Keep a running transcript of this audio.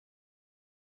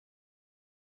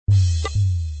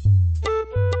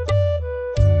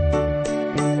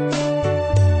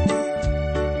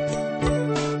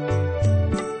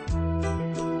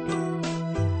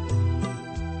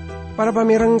Para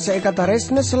pamireng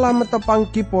saekataresna selamat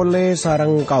tepangki pole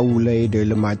sareng kaule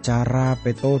dalam acara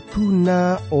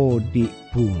petoduna odi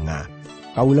bunga.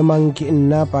 Kaule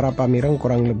mangkienna para pamireng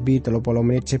kurang lebih 30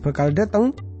 menit bakal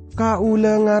dateng.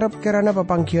 Kaule ngarep kerana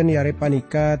papangkian yare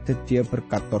panika tetia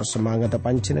berkator semangat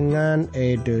panjenengan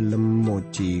dalam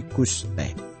moji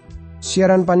Guste.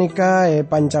 Siaran panika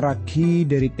pancaraki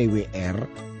dari TWR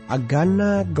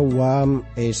Agana Gewam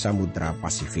Samudra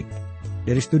Pasifik.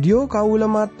 Dari studio kaula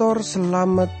matur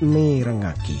selamat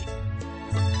mirengaki.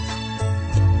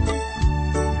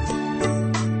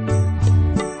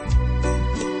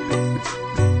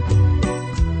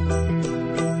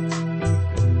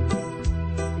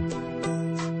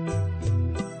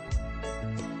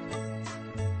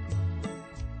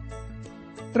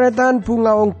 Tretan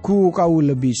bunga ongku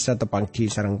kaula bisa tepangki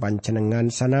sareng panjenengan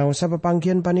sanaosa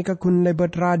pepangkian panika gun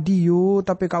lebat radio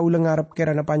tapi kaula ngarep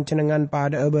kerana panjenengan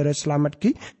pada ebere selamat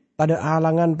ki tada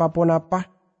halangan papon apa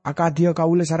akadia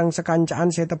kaula sareng sekancaan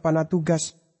saya tepana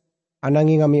tugas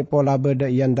anangi ngami pola beda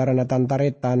iantarana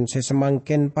tantaretan saya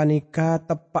semangken panika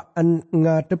tepaan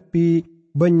ngadepi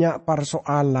banyak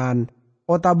persoalan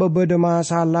ota bebeda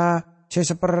masalah saya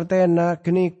sepertena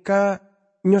genika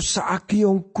nyosaaki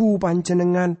ongku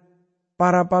panjenengan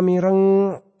para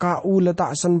pamireng kaula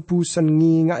tak senbu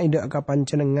sengi ngaida ka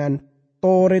panjenengan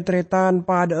tore tretan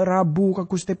pada rabu ka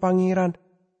Gusti Pangeran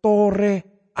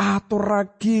tore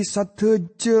aturagi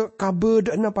sadeje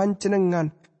kabedana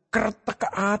panjenengan kertek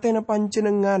atena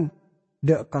panjenengan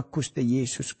dek ka Gusti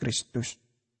Yesus Kristus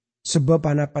sebab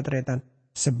anapa tretan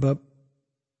sebab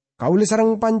kaula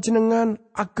sareng panjenengan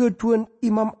ageduan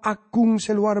Imam Agung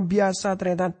seluar biasa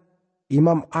tretan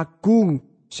Imam Agung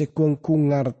sekungku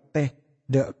ngarteh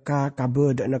deka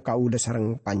kabedana kaula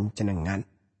sareng panjenengan.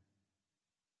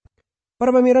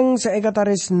 Para pamireng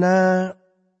saekataresna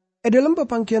dalam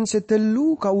pepangkian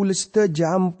setelu kaula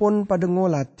seteja ampun pada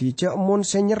ngolati cak mon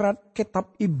senyerat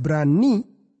kitab Ibrani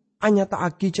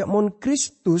anyataaki cak mon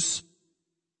Kristus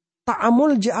tak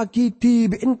amul jaaki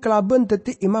dibiin kelaben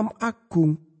teti Imam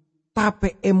Agung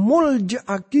tapi emul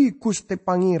jaaki Gusti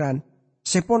Pangeran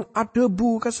sepon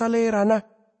adebu kasalerana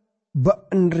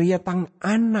been riatang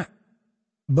anak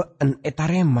been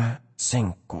etarema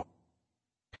sengko.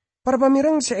 Para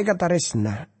pamireng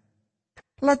saekataresna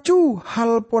laju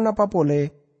hal pon apa pole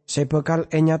saya bakal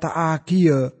nyata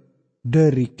agia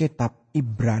dari kitab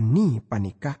Ibrani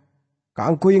panika.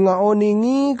 Kaangkuy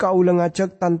ngaoningi kaula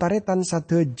ngajak tantaretan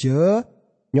sadeje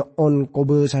nyoon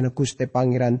kobe sana Gusti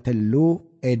Pangeran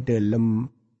telu delem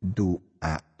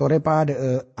doa. Tore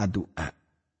pada adua.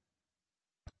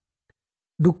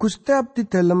 Dukuste abdi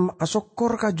dalam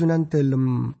asokor kajunan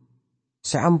dalam.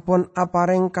 Seampun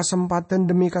apareng kesempatan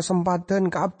demi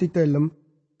kesempatan ka abdi dalam.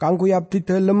 Kangku abdi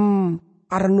dalam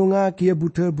arnunga kia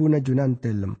buddha bunajunan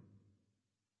dalam.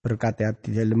 Berkati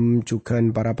abdi dalam juga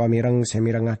para pamirang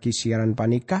semirangaki siaran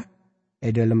panika.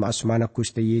 Dalam asmana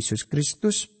Gusti Yesus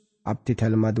Kristus. Abdi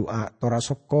dalam adua tora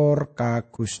sokor ka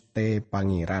Gusti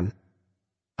Pangeran.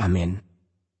 Amin.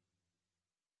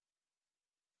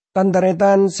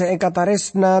 Tantaretan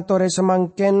seekataresna tore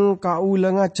semangken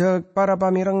kaula ngajak para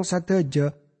pamirang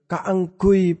sadeja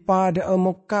kaangkuy pada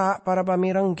emoka para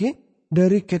pamirang ki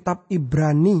dari kitab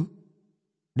Ibrani.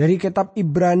 Dari kitab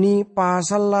Ibrani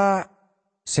pasal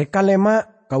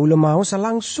sekalema kaula mau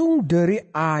langsung dari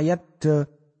ayat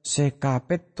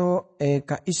sekapeto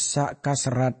ka isa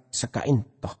kaserat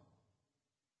sekaintoh.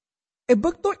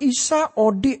 Ebekto isa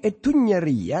odi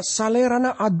etunyeria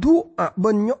salerana adua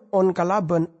benyoon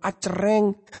kalaban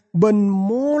acereng ben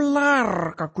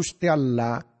molar ka Gusti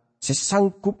Allah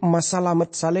sesangkup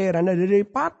masalamet salerana dari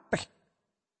pateh.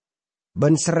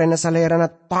 Ben serena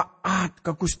salerana taat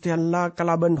ka Gusti Allah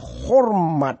kalaban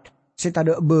hormat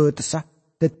setada betesa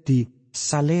teti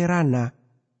salerana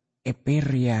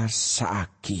eperia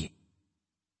saaki.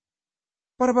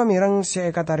 Para pamirang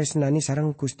seekataresnani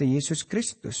sareng Gusti Yesus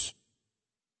Kristus.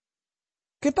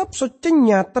 Kitab suci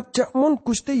nyatet jakmon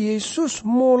Gusti Yesus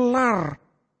molar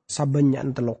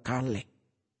sabenyan telo kali.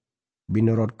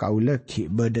 Binurut kaula ki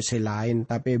beda selain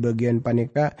tapi bagian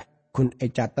panika kun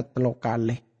catet telo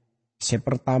kali.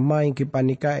 Sepertama yang ki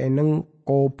panika eneng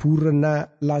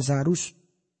kuburna Lazarus.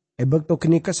 Ebek to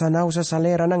kenika sanau sa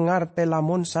salerana ngarte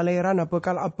lamun salerana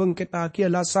bekal abeng kita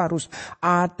kia Lazarus.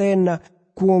 Atena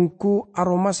kuangku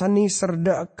aroma sani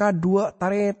serda kadua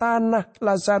tare tanah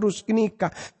Lazarus kenika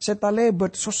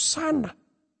setalebet sosana.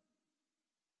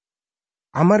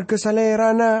 Amar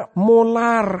kesalerana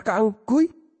molar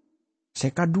kaangkuy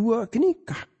sekadua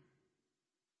kenika.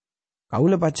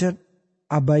 Kaula pacet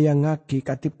abayangake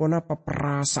katipun apa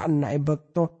perasaan na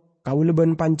ebekto kaula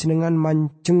ben panjenengan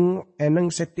manceng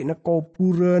eneng setikna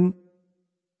kuburan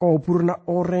kuburna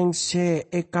orang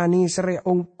se ekani sere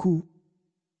ongku.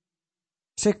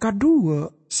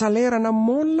 Sekadua salera na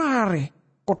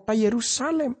molare kota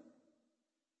Yerusalem.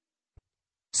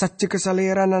 Saja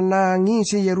kesalera na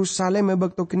nangisi Yerusalem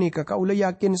ebekto kenika kaula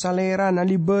yakin salera na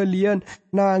libelian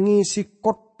nangisi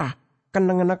kota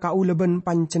kenengana kaula ben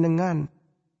panjenengan.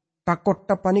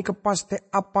 Kakota pani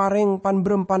kepaste apareng pan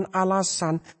berempan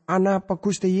alasan anapa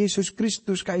Gusti Yesus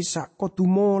Kristus kaisa kotu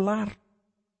molar.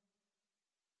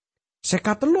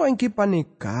 Sekatelo engki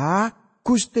panika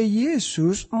Gusti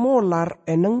Yesus molar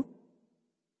eneng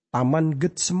taman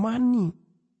Getsemani.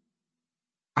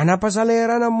 Anapa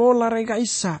salera na molar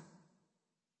kaisa?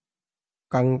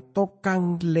 Kang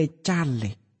tokang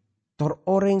lecale tor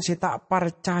orang tak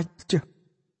parcaja.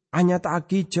 Hanya tak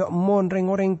akija mon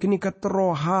reng-orang kini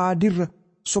ketero hadir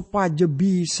supaya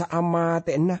bisa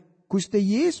amatena Gusti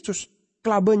Yesus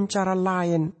kelaben cara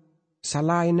lain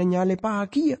selain nyale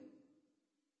pagi ya.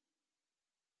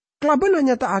 Kelaben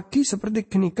hanya tak aki seperti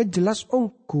kini jelas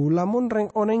ongku lamun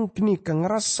reng-orang kini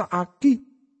ngerasa aki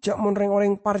jak mon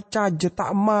reng-orang parcaja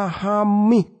tak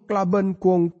memahami kelaben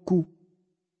kuongku.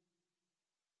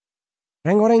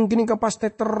 Reng-orang kini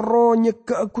pasti teronye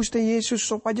ke Gusti Yesus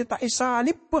supaya tak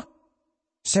isalip.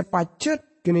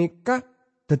 Sepacet kini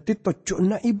dadi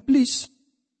tojokna iblis.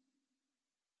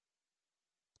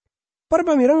 Para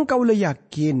pamirang kaula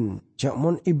yakin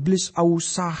jakmon iblis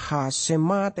usaha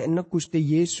semate ena Gusti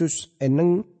Yesus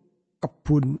eneng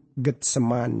kebun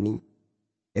Getsemani.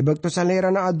 Ebekto salera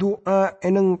na adua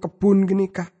eneng kebun gini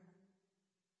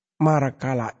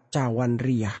marakala cawan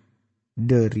riah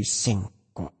dari sengko.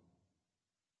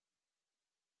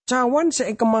 Cawan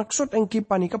saya kemaksud engki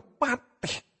panika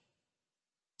pateh.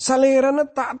 Salerana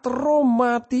tak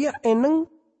teromati ya eneng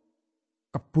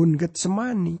kebun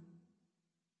Getsemani.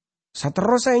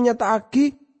 Saterus saya nyataaki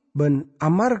ben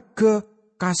amarga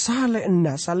kasale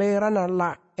enda salerana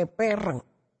la epereng.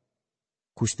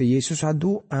 Gusti Yesus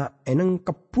adua eneng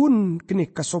kebun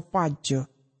kini kasopaja.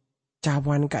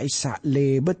 Cawan kaisa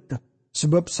lebet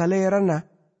sebab salerana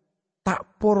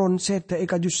tak poron seda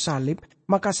kaju salib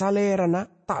maka salerana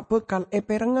tak bekal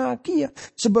eperengaki ya.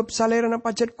 Sebab salerana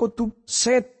pacet kotu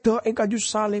seda kaju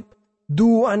salib.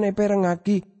 Duan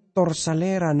eperengaki tor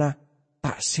salerana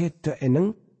tak seda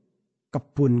eneng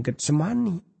kebun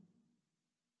Getsemani.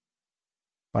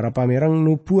 Para pamerang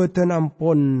nubuatan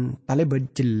ampun tale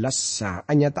berjelas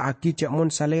hanya tak aki jak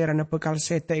mon salerana bekal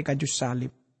seda kaju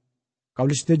salib.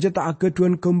 Kalau sedaja tak aga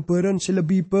duan gambaran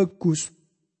selebih bagus.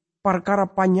 Perkara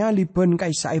panyaliban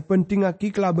kaisa penting aki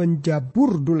kelaban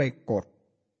jabur dulekor.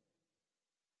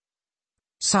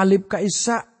 Salib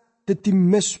kaisa dadi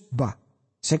mesbah.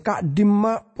 Seka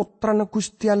dima putrana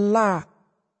Gusti Allah.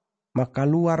 Maka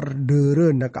luar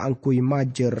derena kaangkui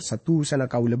majer satu sana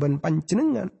kauleban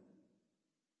panjenengan.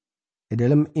 Di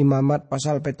dalam Imamat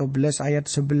pasal 14 ayat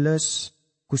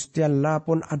 11. Gusti Allah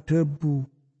pun adebu.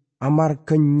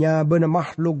 Amarganya bena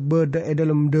makhluk beda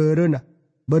dalam derena.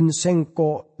 Ben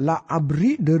sengko la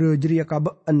abri dere jeria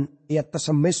kabeen iat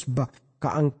semesbah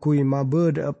kaangkui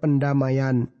mabeda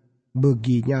pendamaian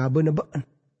beginya benebeen.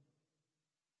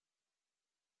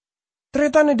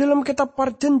 Tretane dalam kitab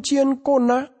perjanjian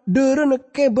kona derena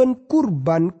keben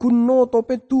kurban kuno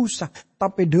topetusa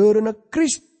tapi derena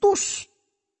Kristus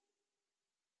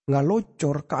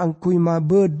ngalocor kaangkui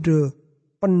mabeda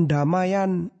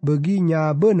pendamaian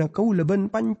beginya bena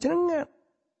kauleben panjenengan.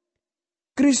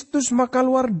 Kristus maka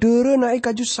luar derena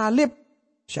kaju salib.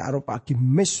 Syarop aki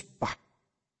mesbah.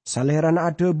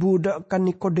 Salerana ada budak kan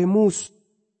Nikodemus.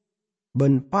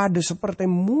 Ben pada seperti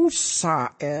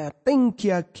Musa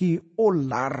tengkiaki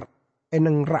olar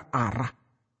eneng arah.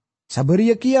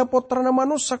 Saberia kia potrana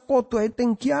manusia kotu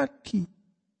tengkiaki.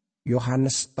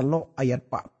 Yohanes 3 ayat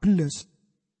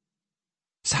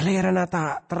 14. Salerana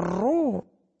tak tero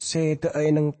sete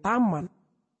eneng taman.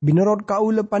 Binerot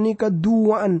kaula panika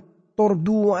duaan.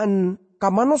 Torduan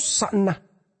kamanos sana.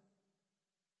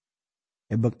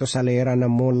 Ebekto salera na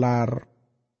molar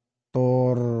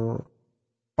tor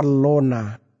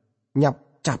pelona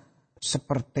nyap-cap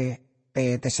seperti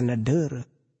tete seneder.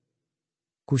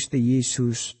 Gusti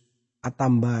Yesus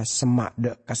atamba semak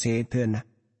de kasetena.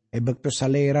 Ebekto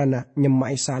salera na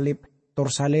nyemai salib tor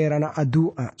salera na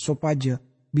adua sopaja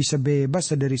bisa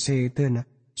bebas dari setena.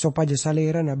 Sopaja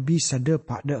salera na bisa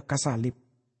depak de kasalib.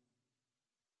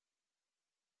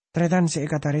 Tretan si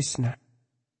katarisna.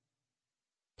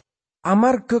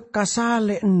 Amar ke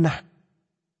kasale enah.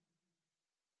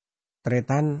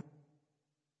 Tretan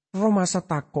romasa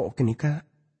tako kenika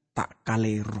tak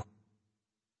kalero.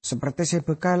 Seperti saya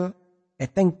bekal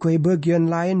eteng kue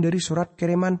bagian lain dari surat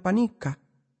kiriman panika.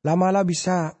 Lamalah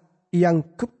bisa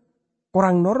yang ke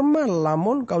orang normal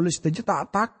lamun kaulis deje tak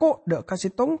tako dak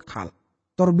kasih tongkal.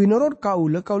 Tor binorod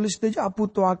kaulis deje apu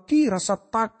tuaki rasa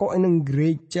tako eneng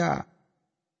gereja.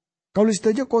 Kaulis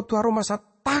deje kotu aro masa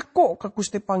tako ke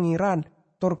Gusti Pangeran.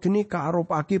 Tor geni ka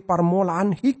arupa aki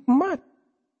parmolaan hikmat.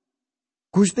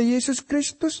 Gusti Yesus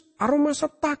Kristus aro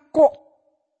masa tako.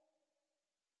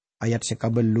 Ayat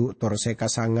sekabelu tor seka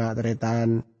sanga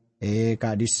teretan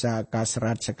kadisa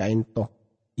kaserat sekainto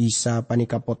isa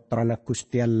panika potrana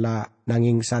Gusti Allah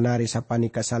nanging sanari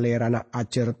sapanika salerana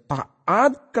ajer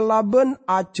taat kelaben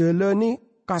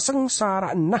ajeleni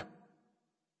kasengsaraan nah.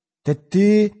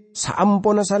 Dadi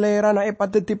saampuna salerana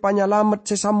dadi panyalamet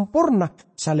sesampurna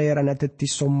salerana dadi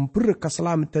sumber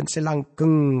kaselamatan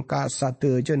selanggeng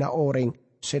kasadejana orang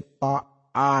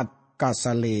setaat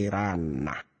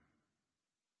kasalerana.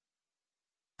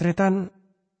 Tretan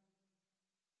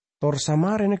tor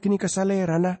samarena kini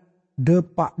kasalerana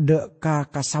depak deka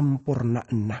kasampurna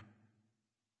na.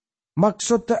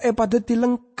 Maksud dati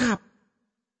lengkap.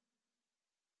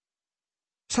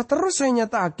 Saterusnya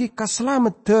nyata aki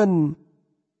kaselamatan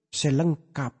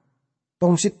selengkap.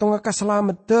 Tong sitonga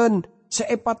kaselamatan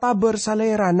seepataber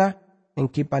salerana yang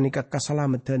kipanika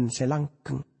kaselamatan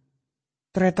selanggeng.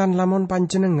 Tretan lamun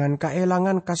panjenengan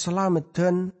kaelangan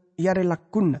kaselamatan yare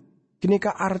lakuna. Kini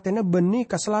ka artinya benih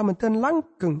keselamatan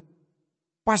langgeng.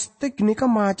 Pasti kini ka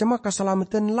macam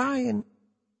keselamatan lain.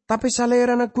 Tapi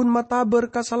salerana kun mata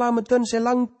berkeselamatan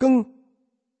selanggeng.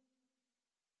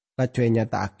 Lacuenya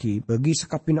taki bagi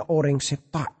sekapina orang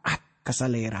setaat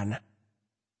kesalerana.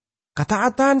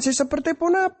 Ketaatan seperti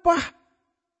pun apa?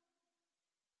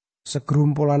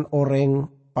 Segerumpulan orang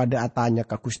pada atanya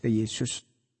ke Gusti Yesus.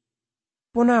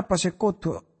 Pun apa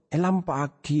sekoto elampa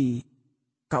aki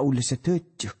kaulis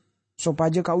setuju.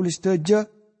 Sopaja kaulis teja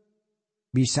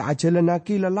bisa aja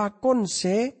lenaki lelakon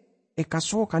se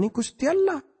ekasokani Gusti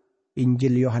Allah.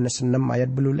 Injil Yohanes 6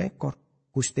 ayat 12.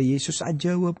 Gusti Yesus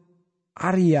ajawab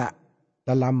Arya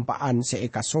lelampaan se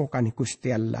ekasokani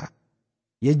Gusti Allah.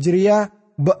 Yejria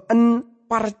been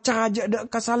parcaja dak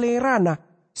kasalerana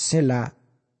sela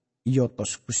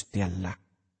yotos Gusti Allah.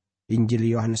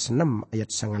 Injil Yohanes 6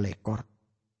 ayat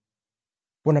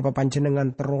 9. Pun apa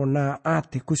panjenengan terona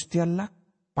ati Gusti Allah?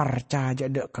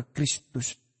 Parcaja dek ke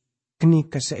Kristus.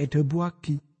 Kini keseeda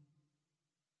buaki.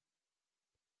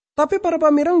 Tapi para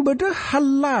pamirang beda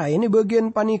hal lain ini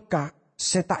bagian panika.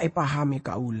 Setae pahami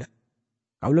kaula.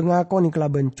 Kaula ngakoni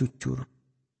kelaban jujur.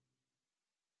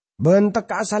 Bentek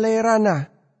ka salerana.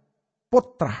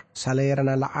 Putra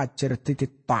salerana la ajar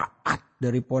titik taat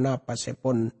dari ponapa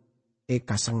sepon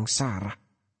eka sengsara.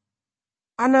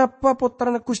 Anapa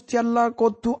putra Gusti Allah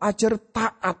kodu ajar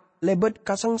taat lebet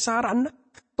kasengsaraan.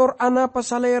 Tor anapa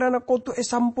salerana kotu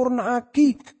sampurna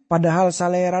aki. Padahal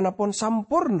salerana pun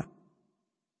sampurna.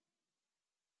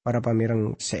 Para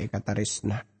pamirang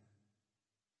seekatarisna.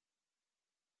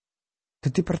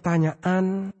 Jadi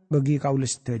pertanyaan bagi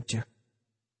kaulis deja.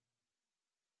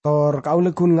 Tor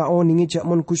kaulegun ngaon ingi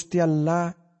jakmon Gusti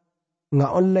Allah.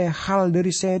 Ngaon le hal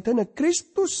dari setan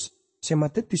Kristus.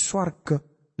 Semate di swarga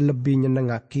lebih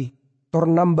nyenengaki. Tor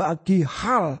nambah aki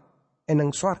hal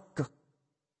enang swarga.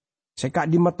 Seka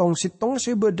di matong sitong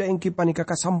sebeda yang kipanika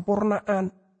kasampurnaan.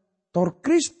 Tor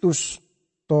Kristus,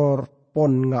 tor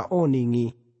pon ngaoningi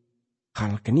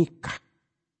hal kenikah.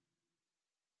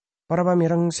 Para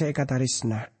pamirang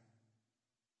seekatarisna.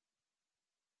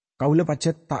 Kaula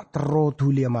pacet tak tero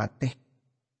dulia mate.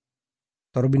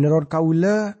 Tor bineror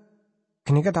kaula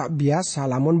kenika tak biasa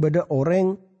lamun beda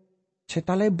orang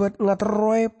setalebet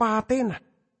ngateroe patena.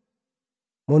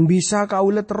 Mon bisa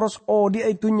kaula terus dia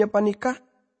itunya panikah.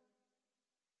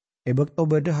 Ebek to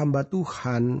beda hamba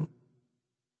Tuhan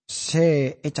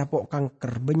se capok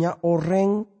kanker banyak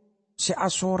orang se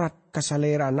asorat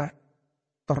kasalerana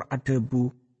tor adebu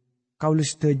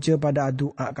kaulis deja pada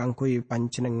adua kangkui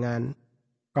panjenengan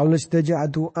kaulis deja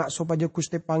adua sopaja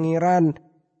Gusti Pangeran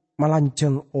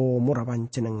malanjeng umur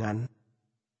panjenengan.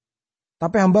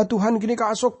 Tapi hamba Tuhan kini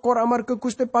ka asokor amar ke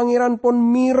Gusti Pangeran pon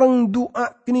mireng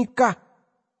doa kini ka.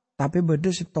 Tapi beda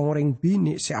si tongoreng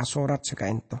bini si asorat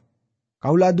sekaento.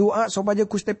 Kaula doa sopaja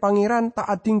Gusti Pangeran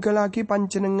tak tinggal lagi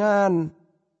panjenengan.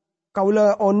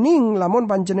 Kaula oning lamun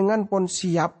panjenengan pon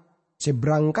siap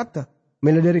seberangkat.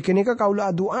 Mela dari kini ka kaula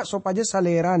doa sopaja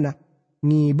salerana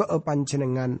ngiba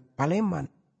panjenengan paleman.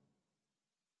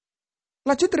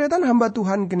 Laju teriatan hamba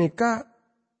Tuhan kini ka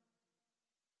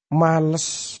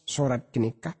males sorat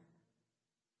kini ka.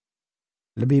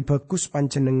 Lebih bagus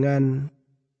panjenengan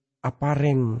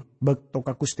apareng bekto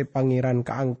ka Gusti Pangeran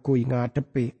kaangkui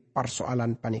ngadepi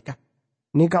persoalan panika.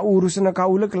 Nika urusan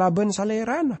kaula kelaban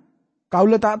salerana.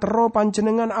 Kaula tak tero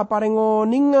panjenengan apa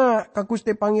rengoninga ka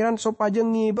Gusti Pangeran sopaja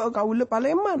ngiba kaula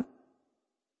paleman.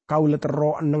 Kaula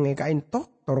tero enenge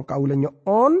kainto toro kaula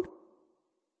nyoon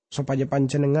sopaja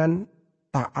panjenengan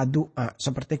tak adua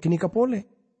seperti kini kapole.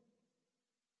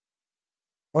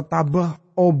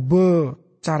 Otabah obe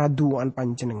cara duaan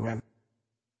panjenengan.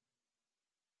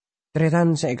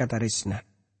 Tretan saya kata Risna.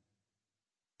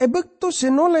 Bekto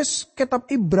senoles kitab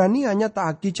Ibrani hanya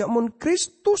tak akijamun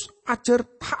Kristus ajar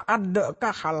tak ada ke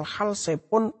hal-hal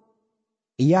sepon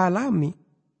ia alami.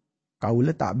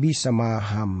 Kaula tak bisa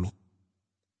memahami.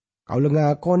 Kaula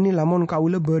ngakoni lamun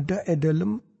kaula beda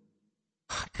dalam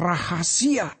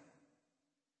rahasia.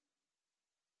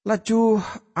 Laju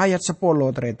ayat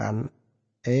 10 tretan.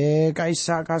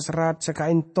 Kaisa kasrat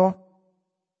sekainto.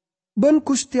 Ben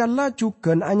Gusti Allah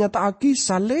juga hanya taaki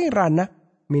salerana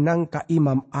minangka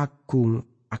Imam Agung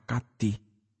akati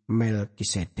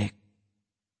Melkisedek.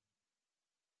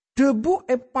 Debu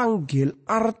panggil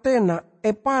artena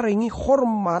paringi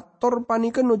hormat tor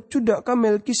panikenu judak ka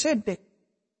Melkisedek.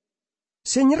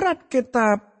 Senyerat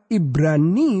kitab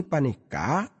Ibrani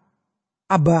panika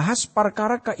abahas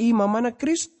perkara keimamana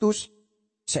Kristus.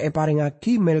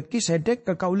 Separingaki Melkisedek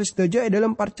ke kaulis daja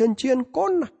dalam perjanjian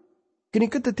kona. Kini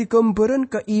keteti gambaran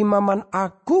keimaman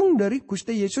agung dari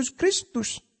Gusti Yesus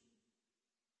Kristus.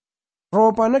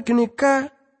 Ropana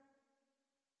kenika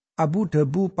abu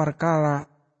debu perkara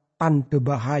tanda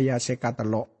bahaya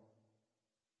sekatelo.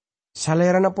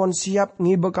 Salerana pon siap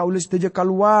ngiba kaulis daja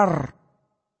keluar.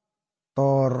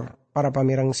 Tor para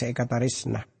pamirang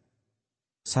sekatarisna.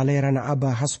 Salerana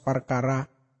abahas perkara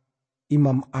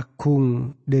Imam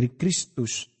Agung dari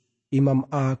Kristus.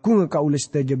 Imam Agung kaulis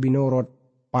daja binorot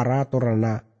para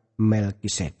torana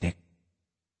Melkisedek.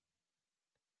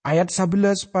 Ayat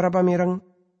 11 para pamirang.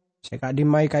 Seka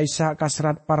dimai kaisa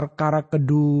kasrat perkara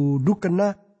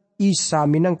kedudukena Isa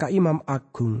minangka Imam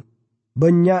Agung.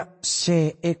 Banyak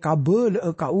kabel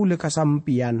kaule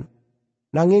kasampian.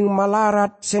 Nanging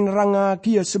malarat seneranga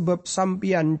kia sebab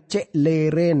sampian cek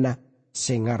lerena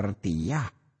sengartia.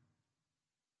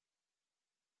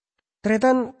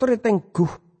 Tretan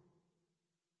tengguh.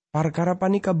 Perkara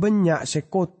panika banyak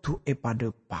sekotu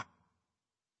padepa.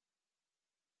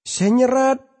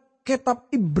 Senyerat kitab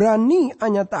Ibrani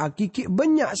anya taaki ki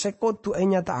banyak sekotu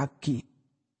enya taaki.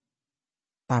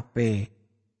 Tapi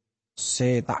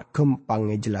se tak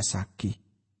gempang jelasaki.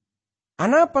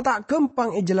 Anapa tak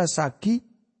gempang jelasaki?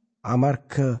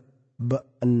 Amarga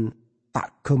been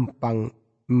tak gempang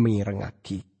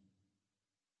mirengaki.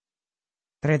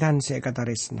 Tretan se kata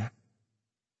resna.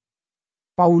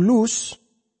 Paulus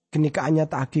kenika anya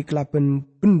taaki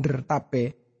kelaben bener tapi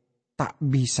tak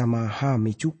bisa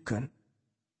memahami juga.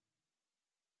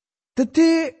 Jadi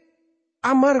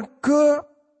amarga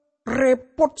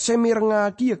repot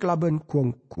semirengaki ya kelaben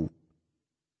gongku.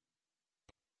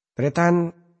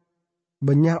 Tretan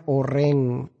banyak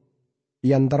orang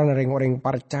antara orang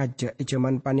parcaja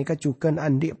zaman panika juga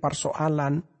andi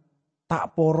persoalan tak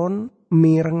poron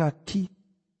mirengaki.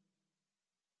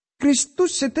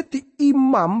 Kristus seteti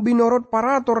imam binorot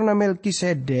parator na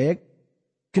Melkisedek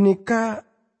kenika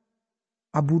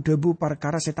abu debu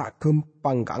perkara setak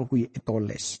gempang kaangkui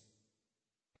etoles.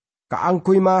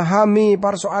 Kaangkui mahami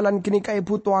persoalan kenika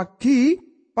ibu tuaki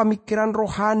pemikiran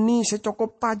rohani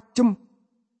secokop tajem.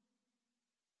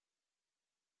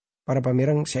 Para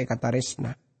pamirang saya kata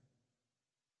resna.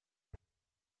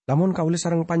 Lamun kaule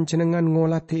sareng panjenengan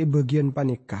ngolati bagian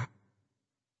panika.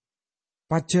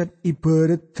 Pajat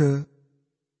ibarat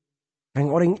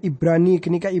orang Ibrani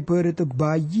kenika ibarat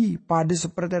bayi pada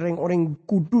seperti orang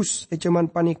kudus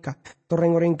zaman panika.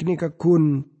 Orang kenika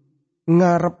gun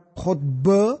ngarep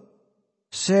khotbah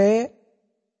se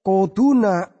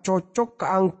koduna cocok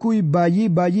keangkui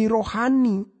bayi-bayi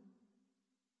rohani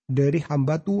dari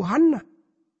hamba Tuhan.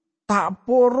 Tak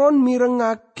poron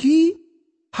mirengaki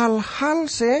hal-hal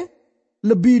se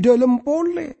lebih dalam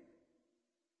pole.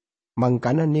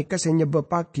 Mangkana nika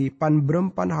senyebabaki pan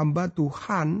berempan hamba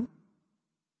Tuhan.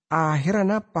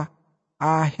 Akhiran apa?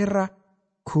 Akhiran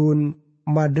kun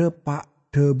madepak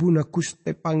debuna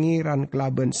Gusti Pangeran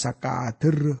kelaban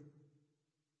sakader.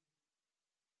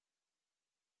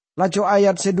 Lajo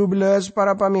ayat 12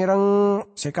 para pamirang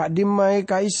sekak dimai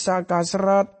kaisa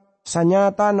kasrat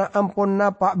sanyata na ampun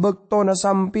napak bekto na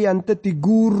sampian teti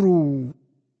guru.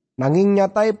 Nanging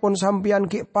nyatai pun sampian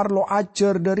ki parlo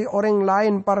ajar dari orang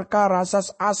lain perkara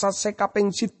asas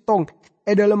sekapeng sitong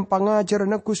dalam pangajar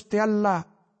na Gusti Allah.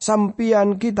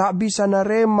 Sampian ki tak bisa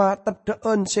narema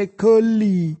tedeen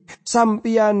segeli.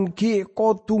 Sampian ki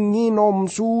kotunginom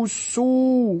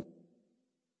susu.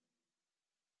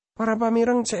 Para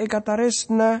pamireng se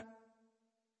kataresna,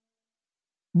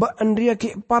 ba andria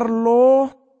ki parlo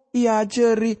ia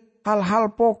jeri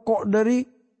hal-hal pokok dari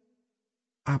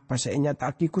apa saya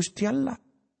nyata ki Gusti Allah.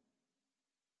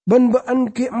 Ben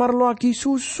baan ki marlo aki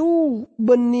susu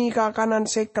beni kakanan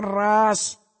se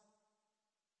keras.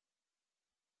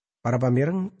 Para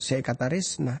pamireng se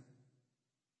kataresna,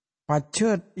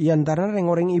 pacet yantara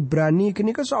orang Ibrani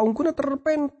kini ke saungkuna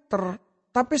terpenter.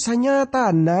 Tapi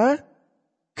sanyatana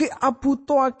ki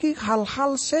abutoaki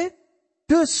hal-hal se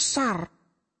besar.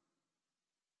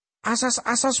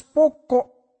 Asas-asas pokok.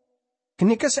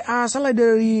 Kini ke se asal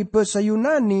dari bahasa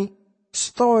Yunani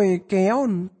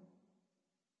stoikeon.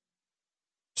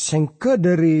 Sengke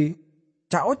dari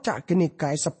caocak kini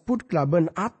kai sebut kelaban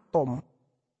atom.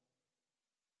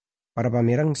 Para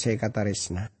pamireng saya kata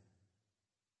resna.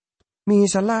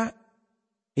 Misalnya,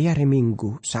 iya hari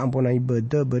Minggu, sampunai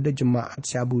beda jemaat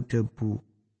sabu debu.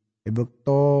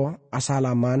 Ebekto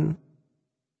asalaman,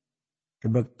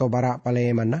 ebekto barak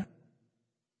palemana.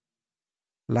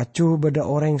 Lacu beda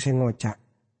orang sing ngocak.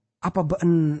 Apa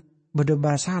ben beda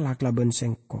masalah kelaban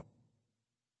sengko.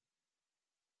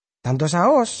 Tanto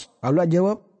saos, kalau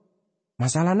jawab,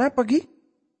 masalah apa ki?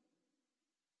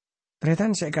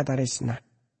 Tretan saya kata resna.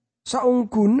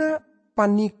 Saungguna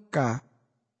panika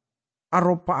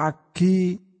aropa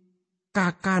agi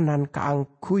kakanan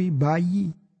kaangkui bayi.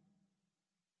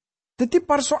 Jadi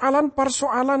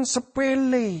persoalan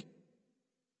sepele.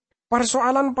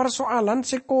 Persoalan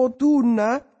sekoduna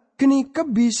kini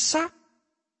bisa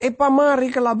epamari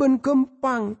kelaban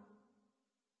gempang.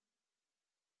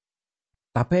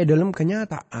 Tapi dalam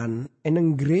kenyataan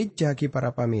eneng gereja ki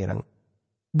para pamireng.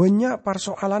 Banyak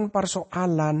persoalan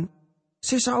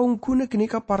sesaungkuna kini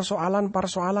ka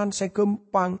persoalan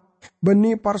segempang.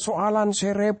 Beni persoalan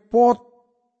serepot.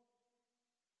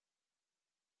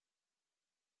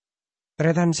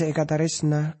 Tretan se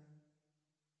kataresna.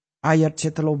 Ayat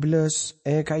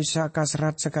 13 kaisa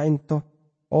kasrat sekainto.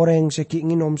 Orang seki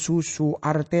nginom susu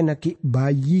artena ki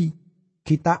bayi.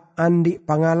 Kita andi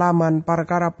pengalaman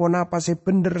perkara ponapa se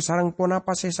bener sarang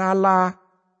ponapa se salah.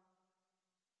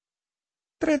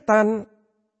 Tretan.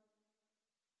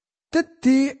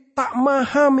 Jadi tak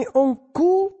mahami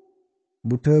ongku.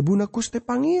 Buddha buna Gusti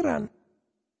Pangeran.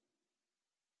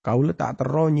 Kaula tak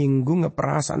tero nyinggung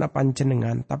ngeperasaan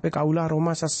panjenengan, tapi kaula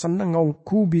aroma seseneng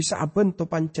ngongku bisa abentuk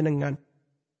panjenengan.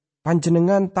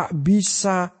 Panjenengan tak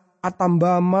bisa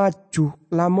atamba maju,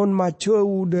 lamun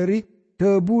maju dari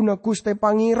debuna Gusti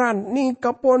Pangeran, nih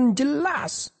kapon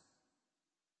jelas.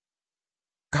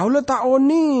 Kaula tak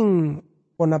oning,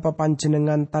 ponapa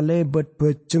panjenengan talebet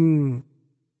bejeng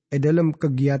dalam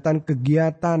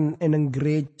kegiatan-kegiatan eneng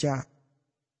gereja.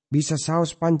 Bisa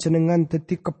saus panjenengan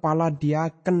dadi kepala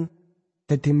diaken,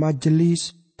 dadi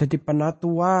majelis, dadi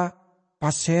penatua,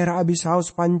 pasera abis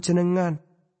saus panjenengan,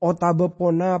 otabe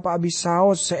pona apa abis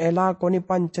saus seelakoni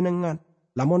panjenengan.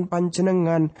 Lamun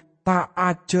panjenengan tak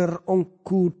ajar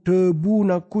ongku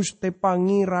debuna Gusti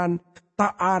Pangeran,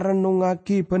 tak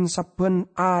arenungaki ben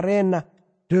saben arena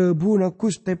debuna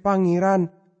Gusti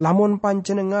Pangeran. Lamun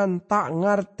panjenengan tak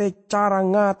ngerti cara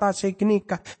ngatasi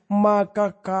kenika,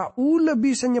 maka kau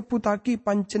lebih bisa nyebutaki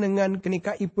panjenengan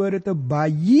kenika ibarat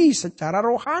bayi secara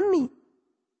rohani.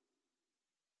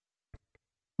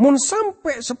 Mun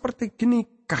sampai seperti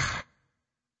kenika,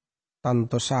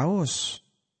 tanto saus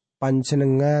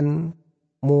panjenengan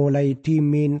mulai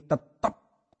dimin tetap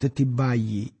jadi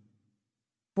bayi.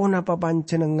 Pun apa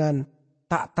panjenengan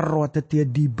tak terus dia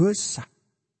dibesar.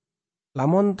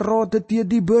 Lamun tero dia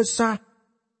dibesah,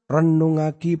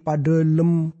 renungaki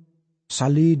padalem,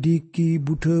 salidiki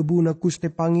budebuna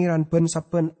Gusti Pangeran ben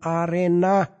saben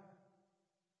arena.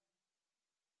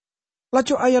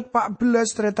 Laju ayat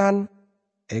 14 tretan,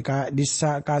 eka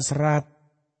disa kasrat,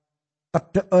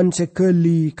 tedeen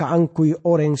segeli kaangkui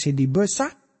orang si dibesah,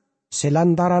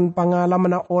 selantaran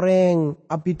pangalaman orang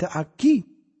abida aki,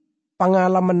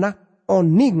 pangalaman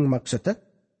oning maksudnya,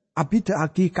 abida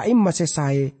aki kaim masih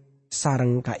sae,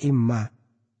 sareng kaima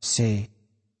se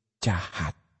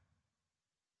jahat.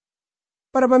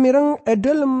 Para pamireng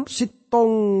dalam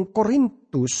sitong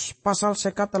Korintus pasal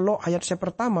sekatelo ayat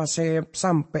pertama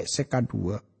sampai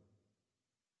sekadua.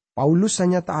 Paulus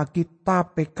hanya taaki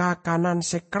tape kakanan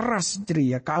sekeras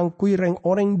jeria kaangkui reng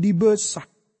orang dibesah.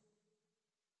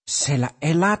 Sela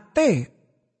elate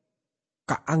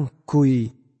kaangkui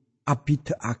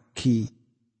abida aki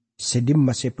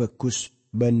sedimma sebagus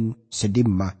ben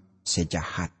sedimma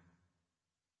sejahat.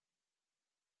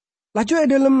 Laju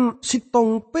dalam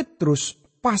sitong Petrus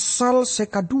pasal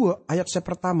sekadua ayat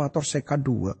pertama atau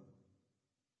sekadua.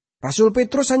 Rasul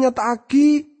Petrus hanya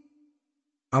taaki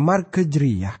amar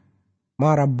kejeria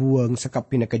marabuang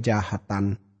sekapina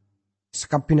kejahatan,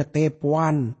 sekapina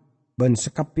tepuan, ben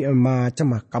sekapina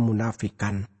macam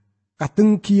kamunafikan,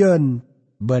 katengkian,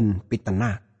 ben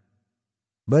pitena.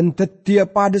 Ben tetia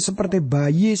pada seperti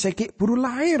bayi sekik buru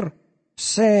lahir,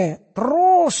 se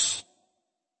terus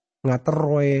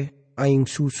ngateroe aing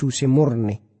susu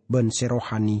semurni, ben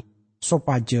serohani,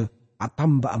 sopaje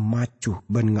atamba macu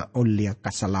ben ngaolia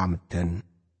kasalamatan.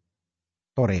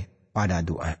 Tore pada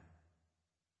doa.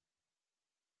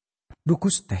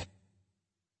 Dukus teh,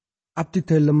 abdi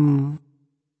dalem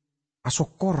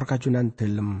asokor kajunan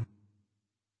dalem,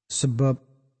 sebab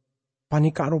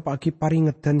panika rupaki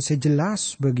paringedan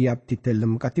sejelas bagi abdi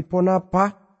dalem katipun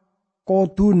apa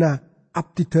koduna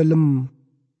abdi dalem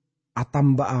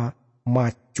atamba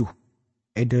maju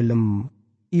dalem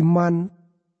iman,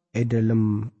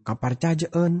 dalem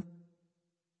kaparcajaan,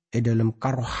 dalem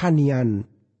karohanian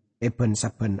ben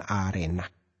saben arena.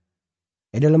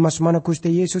 Dalam asmana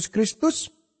Gusti Yesus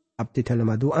Kristus, abdi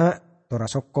dalam doa, tora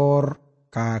sokor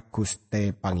ka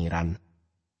Gusti Pangeran.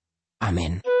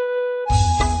 Amin.